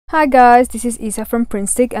Hi guys, this is Isa from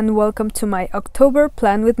PrintStick and welcome to my October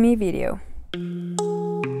Plan With Me video.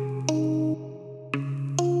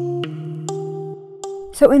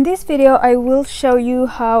 So in this video I will show you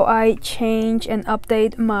how I change and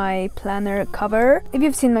update my planner cover. If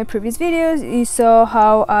you've seen my previous videos, you saw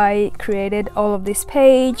how I created all of this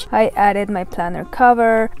page. I added my planner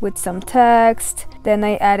cover with some text. Then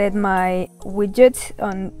I added my widget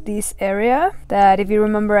on this area that, if you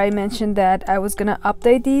remember, I mentioned that I was gonna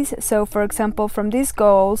update these. So for example, from these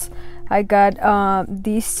goals, I got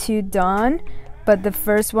these two done, but the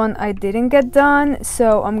first one I didn't get done.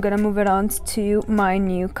 So I'm gonna move it on to my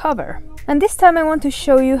new cover. And this time I want to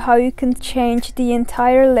show you how you can change the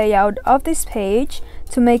entire layout of this page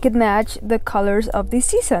to make it match the colors of this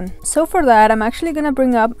season. So for that, I'm actually gonna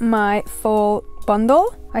bring up my fall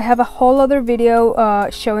bundle. I have a whole other video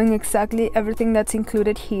showing exactly everything that's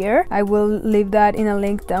included here. I will leave that in a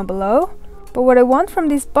link down below. But what I want from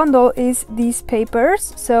this bundle is these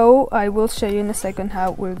papers, so I will show you in a second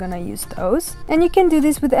how we're gonna use those. And you can do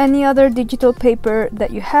this with any other digital paper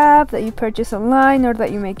that you have, that you purchase online or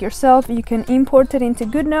that you make yourself. You can import it into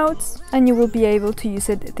GoodNotes and you will be able to use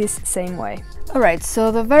it this same way. Alright,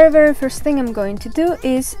 so the very first thing I'm going to do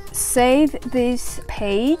is save this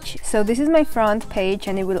page. So this is my front page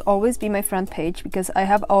and it will always be my front page because I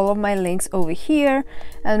have all of my links over here.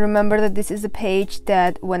 And remember that this is a page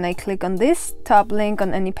that when I click on this top link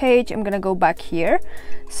on any page, I'm gonna go back here.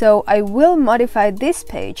 So I will modify this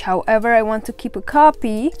page. However, I want to keep a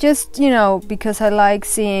copy just, you know, because I like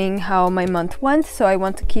seeing how my month went. So I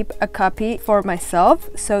want to keep a copy for myself.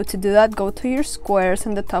 So to do that, go to your squares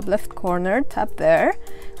in the top left corner, tap there,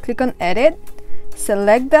 click on edit,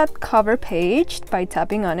 select that cover page by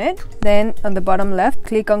tapping on it. Then on the bottom left,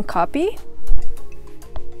 click on copy.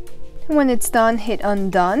 And when it's done, hit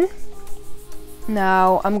on done.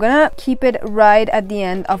 Now I'm gonna keep it right at the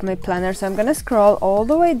end of my planner, so I'm gonna scroll all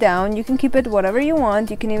the way down. You can keep it whatever you want.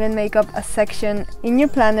 You can even make up a section in your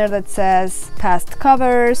planner that says past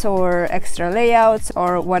covers or extra layouts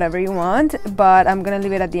or whatever you want, but I'm gonna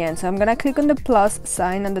leave it at the end. So I'm gonna click on the plus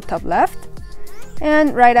sign on the top left,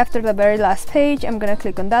 and right after the very last page I'm gonna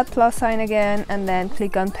click on that plus sign again and then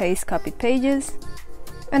click on paste copied pages.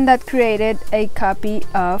 And that created a copy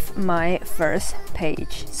of my first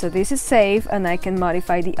page. So this is safe and I can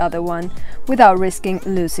modify the other one without risking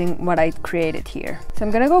losing what I created here. So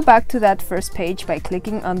I'm gonna go back to that first page by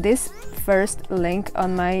clicking on this first link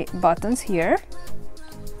on my buttons here.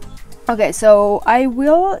 Okay, so I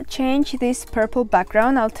will change this purple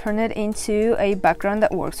background. I'll turn it into a background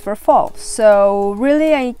that works for fall. So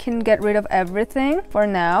really I can get rid of everything for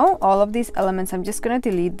now. All of these elements, I'm just gonna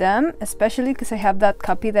delete them, especially because I have that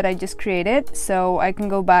copy that I just created, so I can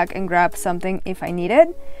go back and grab something if I need it.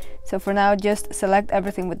 So for now, just select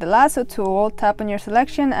everything with the lasso tool, tap on your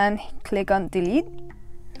selection and click on delete,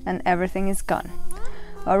 and everything is gone.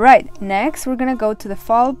 Alright, next we're gonna go to the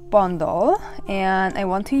fall bundle and I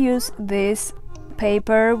want to use this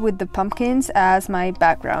paper with the pumpkins as my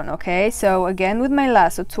background. Okay, so again with my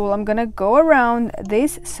lasso tool I'm gonna go around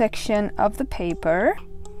this section of the paper,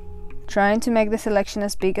 trying to make the selection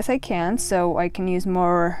as big as I can so I can use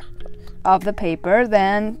more of the paper.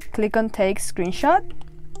 Then click on take screenshot,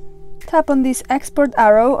 tap on this export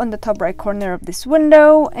arrow on the top right corner of this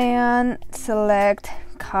window and select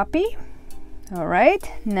copy. Alright,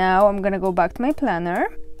 now I'm gonna go back to my planner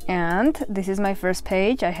and this is my first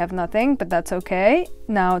page. I have nothing, but that's okay.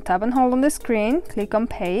 Now tap and hold on the screen, click on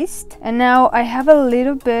paste, and now I have a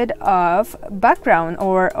little bit of background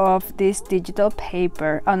or of this digital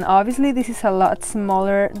paper, and obviously this is a lot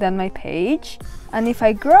smaller than my page, and if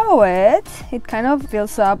I grow it, it kind of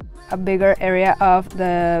fills up a bigger area of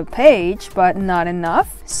the page, but not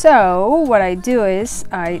enough. So what I do is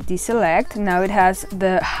I deselect. Now it has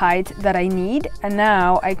the height that I need, and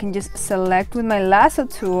now I can just select with my lasso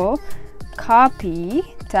tool,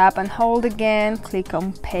 copy, tap and hold again, click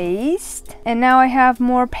on paste, and now I have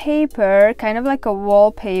more paper, kind of like a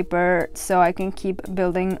wallpaper, so I can keep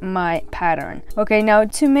building my pattern. Okay, now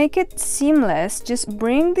to make it seamless, just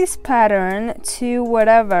bring this pattern to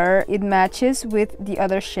whatever it matches with the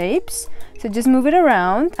other shapes. So just move it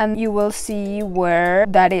around and you will see where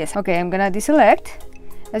that is. Okay, I'm gonna deselect.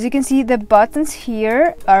 As you can see, the buttons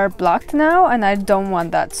here are blocked now and I don't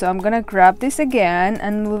want that. So I'm gonna grab this again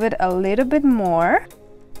and move it a little bit more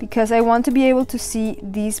because I want to be able to see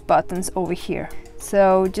these buttons over here.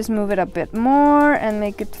 So just move it a bit more and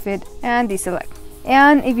make it fit and deselect.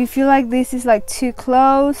 And if you feel like this is like too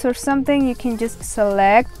close or something, you can just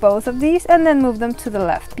select both of these and then move them to the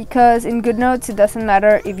left, because in GoodNotes it doesn't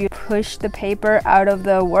matter if you push the paper out of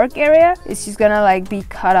the work area, it's just gonna like be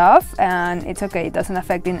cut off, and it's okay, it doesn't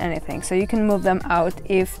affect in anything. So you can move them out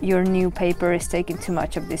if your new paper is taking too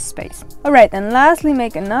much of this space. Alright, and lastly,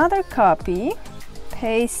 make another copy,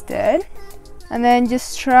 paste it, and then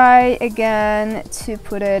just try again to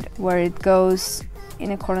put it where it goes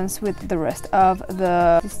in accordance with the rest of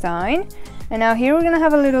the design. And now here we're gonna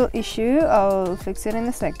have a little issue. I'll fix it in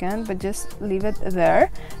a second, but just leave it there.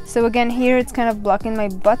 So again, here it's kind of blocking my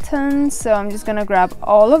buttons, so I'm just gonna grab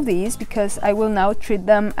all of these because I will now treat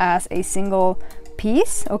them as a single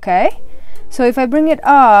piece. Okay, so if I bring it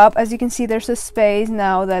up, as you can see, there's a space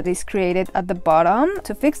now that is created at the bottom.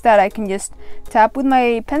 To fix that, I can just tap with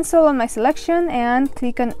my pencil on my selection and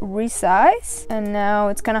click on resize. And now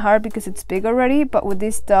it's kind of hard because it's big already, but with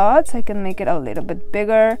these dots I can make it a little bit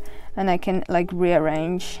bigger, and I can like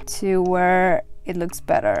rearrange to where it looks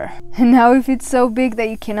better. And now if it's so big that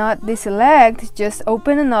you cannot deselect, just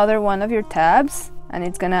open another one of your tabs and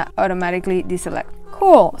it's gonna automatically deselect.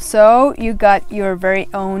 Cool, so you got your very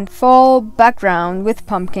own full background with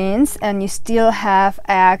pumpkins, and you still have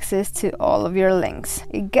access to all of your links.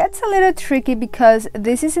 It gets a little tricky because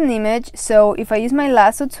this is an image, so if I use my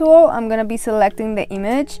lasso tool, I'm gonna be selecting the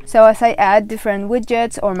image. So as I add different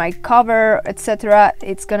widgets or my cover, etc.,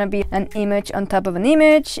 it's gonna be an image on top of an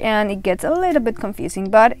image, and it gets a little bit confusing,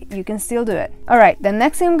 but you can still do it. Alright, the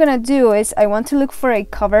next thing I'm gonna do is I want to look for a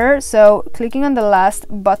cover, so clicking on the last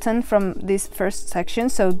button from this first section,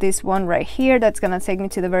 so this one right here, that's gonna take me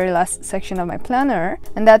to the very last section of my planner,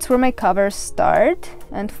 and that's where my covers start.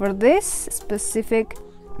 And for this specific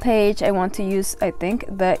page I want to use, I think,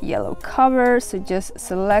 the yellow cover, so just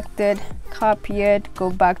select it, copy it, go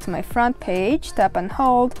back to my front page, tap and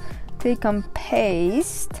hold, click on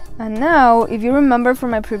paste. And now if you remember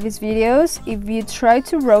from my previous videos, if you try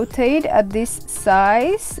to rotate at this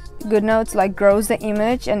size, GoodNotes like grows the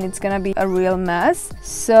image and it's gonna be a real mess.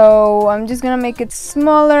 So I'm just gonna make it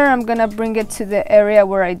smaller. I'm gonna bring it to the area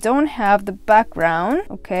where I don't have the background.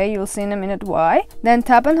 Okay, you'll see in a minute why. Then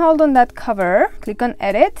tap and hold on that cover, click on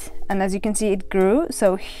edit, and as you can see it grew.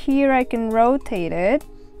 So here I can rotate it,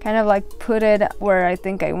 kind of like put it where I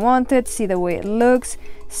think I want it, see the way it looks,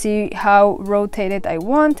 see how rotated I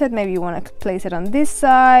want it. Maybe you want to place it on this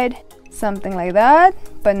side, something like that,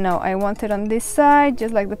 but no, I want it on this side,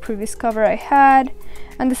 just like the previous cover I had.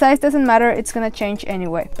 And the size doesn't matter, it's gonna change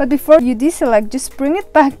anyway. But before you deselect, just bring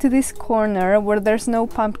it back to this corner where there's no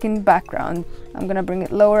pumpkin background. I'm gonna bring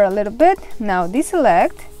it lower a little bit. Now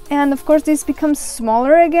deselect. And of course this becomes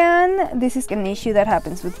smaller again. This is an issue that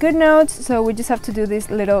happens with GoodNotes, so we just have to do this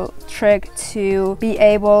little trick to be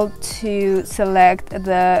able to select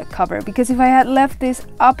the cover, because if I had left this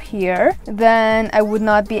up here, then I would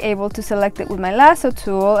not be able to select it with my lasso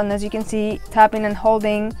tool. And as you can see, tapping and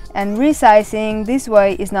holding and resizing this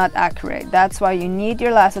way is not accurate. That's why you need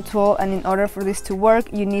your lasso tool, and in order for this to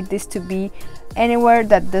work, you need this to be anywhere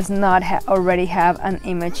that does not already have an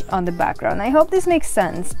image on the background. I hope this makes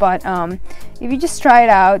sense, but if you just try it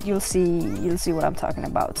out, you'll see what I'm talking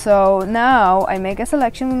about. So now I make a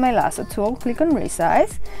selection with my lasso tool, click on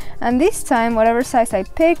resize, and this time whatever size I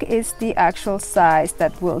pick is the actual size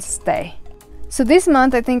that will stay. So this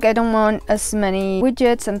month I think I don't want as many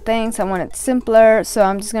widgets and things, I want it simpler, so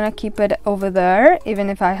I'm just gonna keep it over there. Even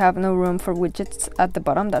if I have no room for widgets at the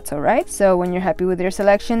bottom, that's alright. So when you're happy with your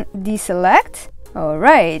selection, deselect.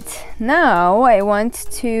 Alright, now I want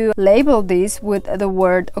to label this with the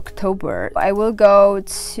word October. I will go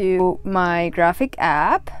to my graphic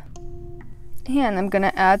app, and I'm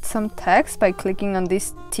gonna add some text by clicking on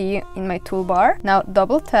this T in my toolbar. Now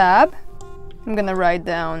double tap, I'm gonna write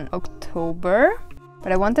down October,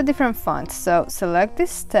 but I want a different font, so select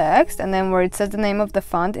this text, and then where it says the name of the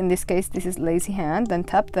font, in this case this is Lazy Hand, then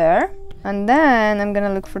tap there, and then I'm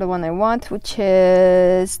gonna look for the one I want, which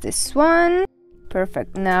is this one.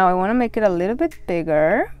 Perfect. Now I want to make it a little bit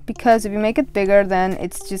bigger, because if you make it bigger, then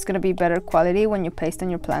it's just gonna be better quality when you paste on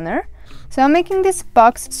your planner. So I'm making this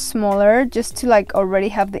box smaller just to like already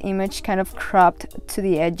have the image kind of cropped to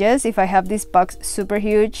the edges. If I have this box super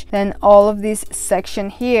huge, then all of this section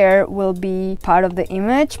here will be part of the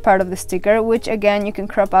image, part of the sticker, which again you can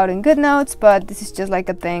crop out in GoodNotes, but this is just like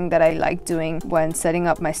a thing that I like doing when setting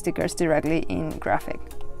up my stickers directly in Graphic.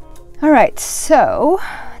 Alright, so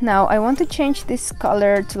now I want to change this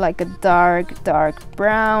color to like a dark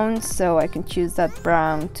brown, so I can choose that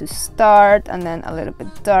brown to start and then a little bit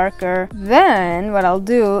darker. Then what I'll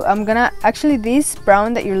do, I'm gonna actually, this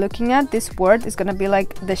brown that you're looking at, this word is gonna be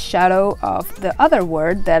like the shadow of the other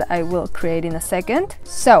word that I will create in a second.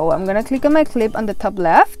 So I'm gonna click on my clip on the top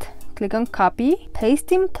left, click on copy,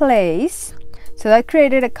 paste in place. So that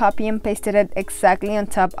created a copy and pasted it exactly on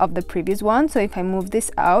top of the previous one. So if I move this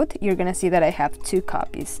out, you're gonna see that I have 2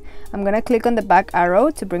 copies. I'm gonna click on the back arrow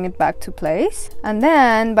to bring it back to place. And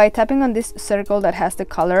then by tapping on this circle that has the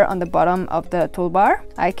color on the bottom of the toolbar,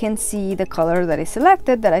 I can see the color that I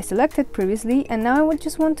selected previously. And now I would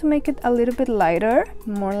just want to make it a little bit lighter,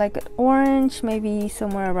 more like an orange, maybe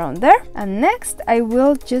somewhere around there. And next I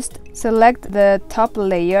will just select the top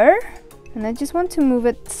layer. And I just want to move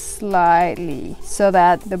it slightly so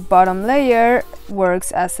that the bottom layer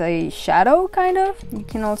works as a shadow, kind of. You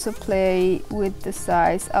can also play with the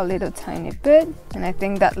size a little tiny bit, and I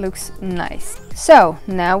think that looks nice. So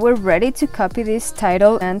now we're ready to copy this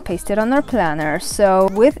title and paste it on our planner. So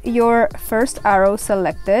with your first arrow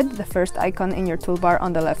selected, the first icon in your toolbar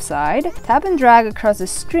on the left side, tap and drag across the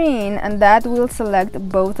screen, and that will select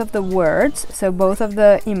both of the words, so both of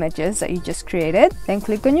the images that you just created. Then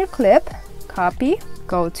click on your clip, copy,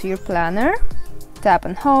 go to your planner, tap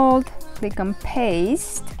and hold, click on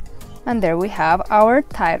paste, and there we have our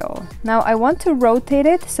title. Now I want to rotate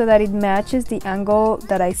it so that it matches the angle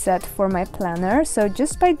that I set for my planner. So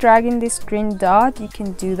just by dragging this green dot, you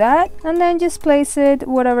can do that, and then just place it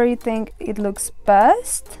whatever you think it looks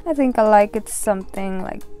best. I think I like it something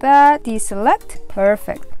like that. Deselect,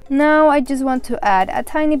 perfect. Now I just want to add a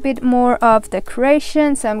tiny bit more of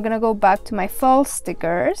decoration, so I'm gonna go back to my fall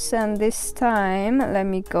stickers, and this time let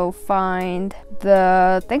me go find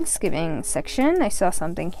the Thanksgiving section. I saw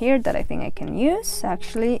something here that I think I can use.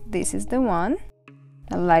 Actually, this is the one.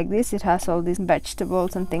 I like this. It has all these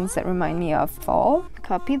vegetables and things that remind me of fall.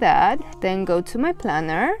 Copy that, then go to my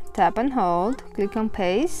planner, tap and hold, click on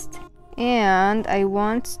paste, and I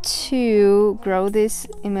want to grow this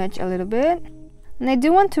image a little bit. And I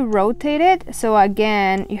do want to rotate it, so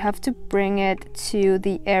again, you have to bring it to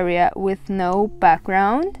the area with no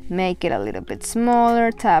background. Make it a little bit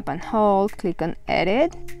smaller, tap and hold, click on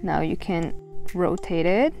edit. Now you can rotate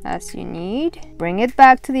it as you need. Bring it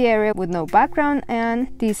back to the area with no background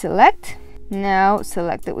and deselect. Now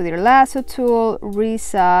select it with your lasso tool,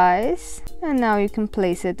 resize, and now you can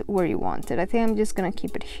place it where you want it. I think I'm just gonna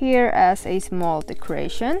keep it here as a small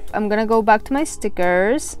decoration. I'm gonna go back to my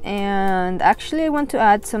stickers, and actually I want to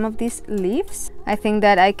add some of these leaves. I think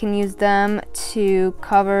that I can use them to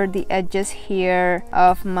cover the edges here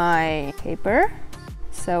of my paper.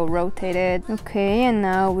 So rotate it. Okay, and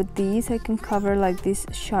now with these I can cover like these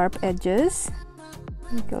sharp edges.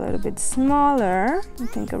 Make a little bit smaller, I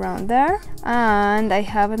think around there. And I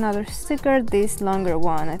have another sticker, this longer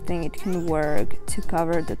one. I think it can work to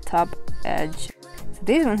cover the top edge. So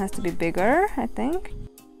this one has to be bigger, I think.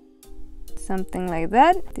 Something like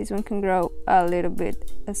that. This one can grow a little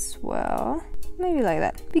bit as well. Maybe like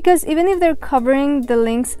that. Because even if they're covering the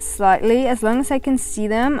links slightly, as long as I can see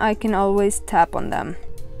them, I can always tap on them.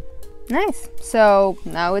 Nice. So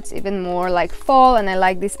now it's even more like fall, and I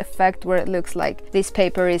like this effect where it looks like this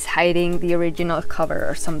paper is hiding the original cover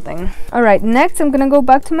or something. All right, next I'm gonna go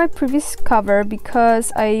back to my previous cover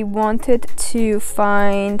because I wanted to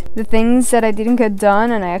find the things that I didn't get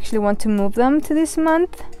done, and I actually want to move them to this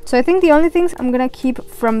month. So I think the only things I'm gonna keep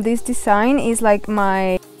from this design is like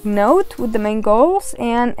my note with the main goals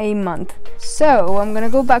and a month. So I'm gonna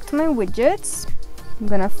go back to my widgets. I'm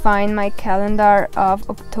gonna find my calendar of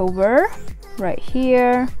October right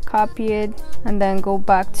here, copy it, and then go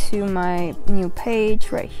back to my new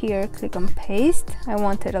page right here, click on paste. I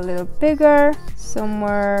want it a little bigger,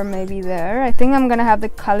 somewhere maybe there. I think I'm gonna have the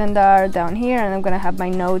calendar down here, and I'm gonna have my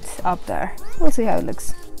notes up there. We'll see how it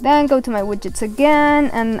looks. Then go to my widgets again,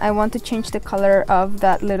 and I want to change the color of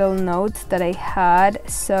that little note that I had.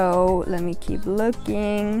 So let me keep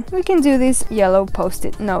looking. We can do this yellow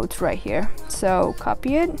post-it note right here. So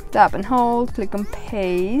copy it, tap and hold, click on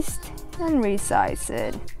paste, and resize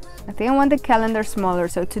it. I think I want the calendar smaller,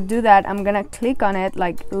 so to do that, I'm gonna click on it,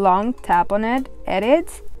 like long tap on it,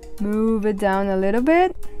 edit, move it down a little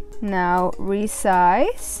bit. Now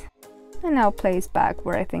resize, and now place back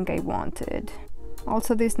where I think I wanted.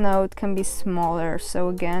 Also, this note can be smaller, so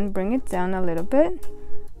again, bring it down a little bit,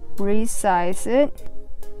 resize it.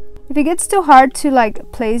 If it gets too hard to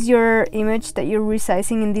like place your image that you're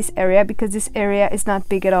resizing in this area, because this area is not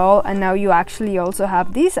big at all, and now you actually also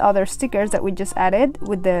have these other stickers that we just added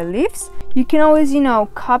with the leaves, you can always, you know,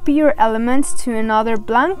 copy your elements to another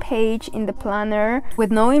blank page in the planner with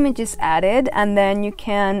no images added, and then you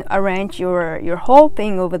can arrange your whole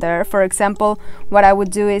thing over there. For example, what I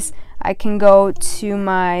would do is I can go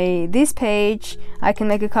to this page, I can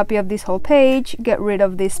make a copy of this whole page, get rid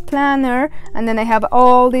of this planner, and then I have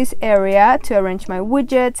all this area to arrange my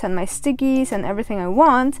widgets and my stickies and everything I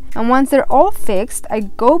want. And once they're all fixed, I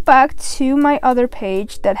go back to my other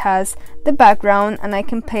page that has the background, and I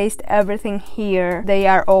can paste everything here. They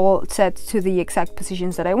are all set to the exact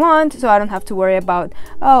positions that I want, so I don't have to worry about,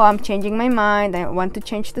 oh, I'm changing my mind, I want to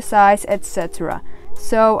change the size, etc.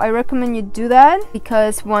 So I recommend you do that,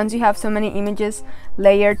 because once you have so many images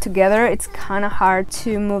layered together, it's kind of hard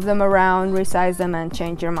to move them around, resize them, and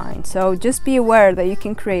change your mind. So just be aware that you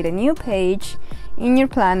can create a new page in your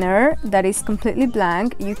planner that is completely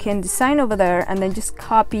blank. You can design over there and then just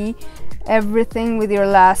copy everything with your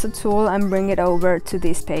lasso tool and bring it over to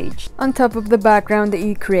this page on top of the background that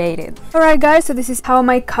you created. Alright guys, so this is how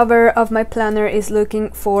my cover of my planner is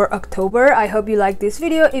looking for October. I hope you liked this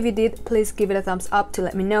video. If you did, please give it a thumbs up to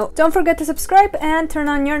let me know. Don't forget to subscribe and turn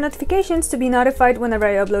on your notifications to be notified whenever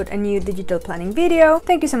I upload a new digital planning video.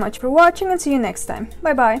 Thank you so much for watching, and see you next time.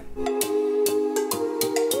 Bye bye.